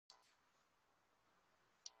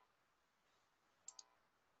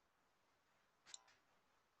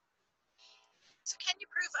So can you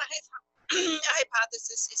prove a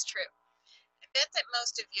hypothesis is true? I bet that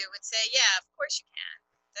most of you would say, yeah, of course you can.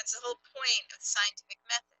 That's the whole point of the scientific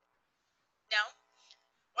method. No?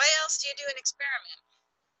 Why else do you do an experiment?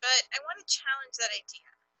 But I want to challenge that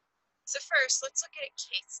idea. So first, let's look at a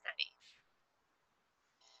case study.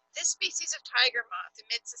 This species of tiger moth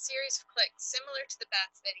emits a series of clicks similar to the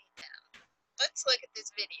bats that eat them. Let's look at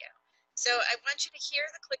this video. So I want you to hear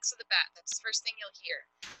the clicks of the bat. That's the first thing you'll hear.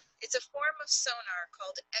 It's a form of sonar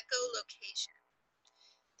called echolocation.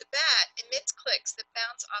 The bat emits clicks that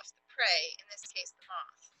bounce off the prey, in this case the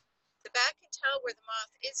moth. The bat can tell where the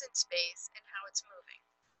moth is in space and how it's moving.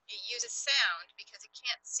 It uses sound because it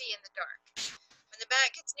can't see in the dark. When the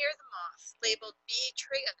bat gets near the moth, labeled B.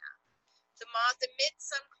 trigona, the moth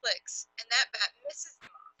emits some clicks, and that bat misses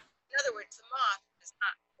the moth. In other words, the moth does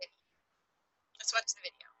not get eaten. Let's watch the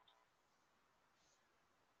video.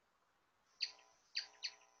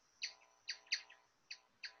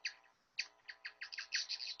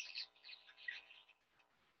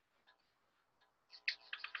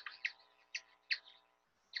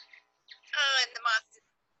 And the moth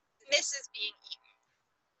misses being eaten.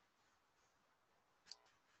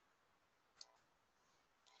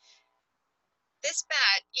 This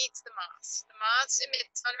bat eats the moths. The moths emit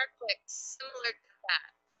sonar clicks similar to the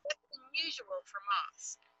bat. That's unusual for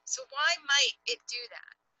moths. So why might it do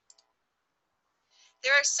that?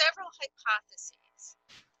 There are several hypotheses.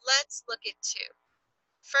 Let's look at two.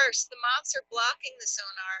 First, the moths are blocking the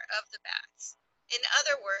sonar of the bats. In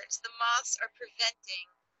other words, the moths are preventing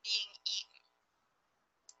being eaten.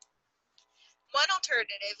 One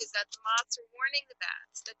alternative is that the moths are warning the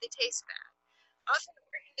bats that they taste bad. Often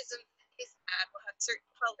organisms that taste bad will have certain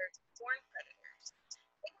colors to warn predators.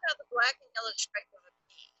 Think about the black and yellow stripe of a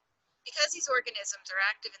bee. Because these organisms are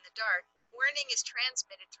active in the dark, warning is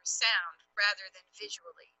transmitted through sound rather than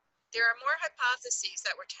visually. There are more hypotheses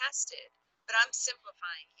that were tested, but I'm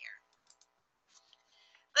simplifying here.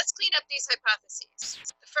 Let's clean up these hypotheses.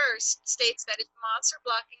 The first states that if moths are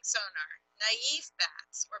blocking sonar, naive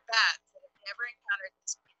bats, or bats that have never encountered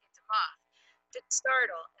this species of moth, should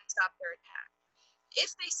startle and stop their attack.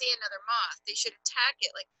 If they see another moth, they should attack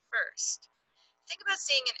it like the first. Think about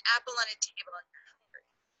seeing an apple on a table and you're hungry.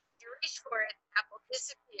 You reach for it, the apple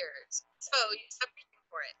disappears. So you stop reaching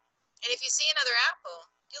for it. And if you see another apple,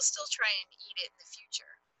 you'll still try and eat it in the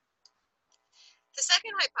future. The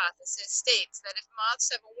second hypothesis states that if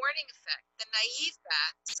moths have a warning effect, the naive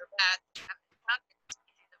bats, or bats that haven't encountered the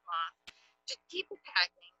species of moth, should keep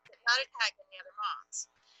attacking, but not attack any other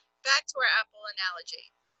moths. Back to our apple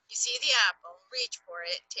analogy. You see the apple, reach for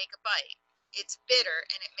it, take a bite. It's bitter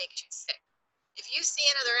and it makes you sick. If you see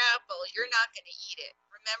another apple, you're not going to eat it,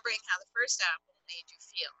 remembering how the first apple made you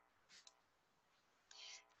feel.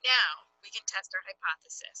 Now, we can test our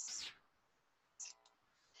hypothesis.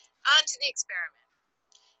 On to the experiment.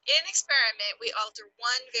 In an experiment, we alter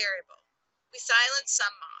one variable. We silence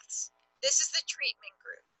some moths. This is the treatment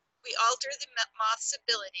group. We alter the moth's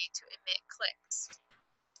ability to emit clicks.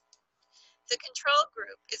 The control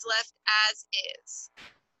group is left as is.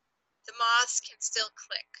 The moths can still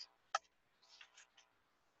click.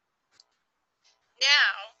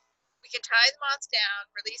 Now, we can tie the moths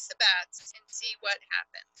down, release the bats, and see what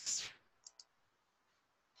happens.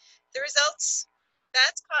 The results: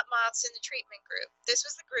 bats caught moths in the treatment group. This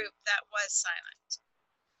was the group that was silent.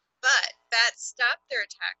 But bats stopped their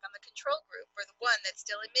attack on the control group, or the one that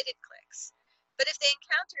still emitted clicks. But if they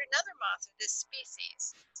encountered another moth of this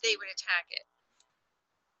species, they would attack it.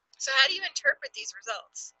 So how do you interpret these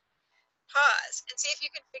results? Pause and see if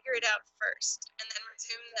you can figure it out first, and then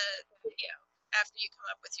resume the video after you come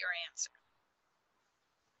up with your answer.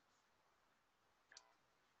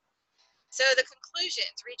 So the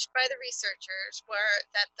conclusions reached by the researchers were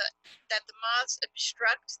that the moths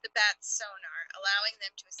obstruct the bat's sonar, allowing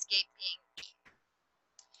them to escape being eaten.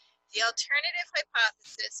 The alternative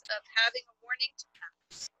hypothesis of having a warning to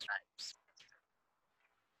bats.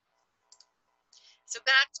 So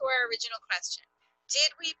back to our original question.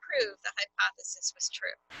 Did we prove the hypothesis was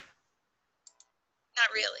true?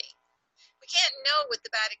 Not really. We can't know what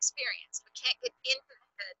the bat experienced. We can't get into the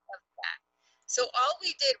head of the bat. So all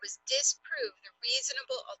we did was disprove the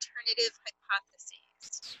reasonable alternative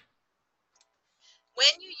hypotheses.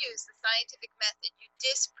 When you use the scientific method, you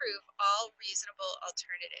disprove all reasonable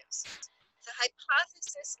alternatives. The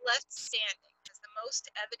hypothesis left standing has the most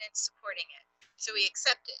evidence supporting it, so we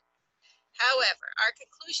accept it. However, our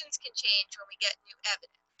conclusions can change when we get new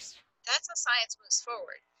evidence. That's how science moves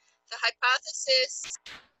forward. The hypothesis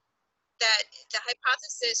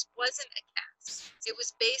wasn't a guess. It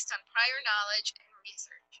was based on prior knowledge and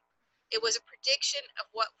research. It was a prediction of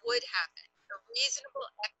what would happen, a reasonable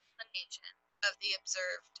explanation of the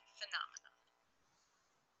observed phenomena.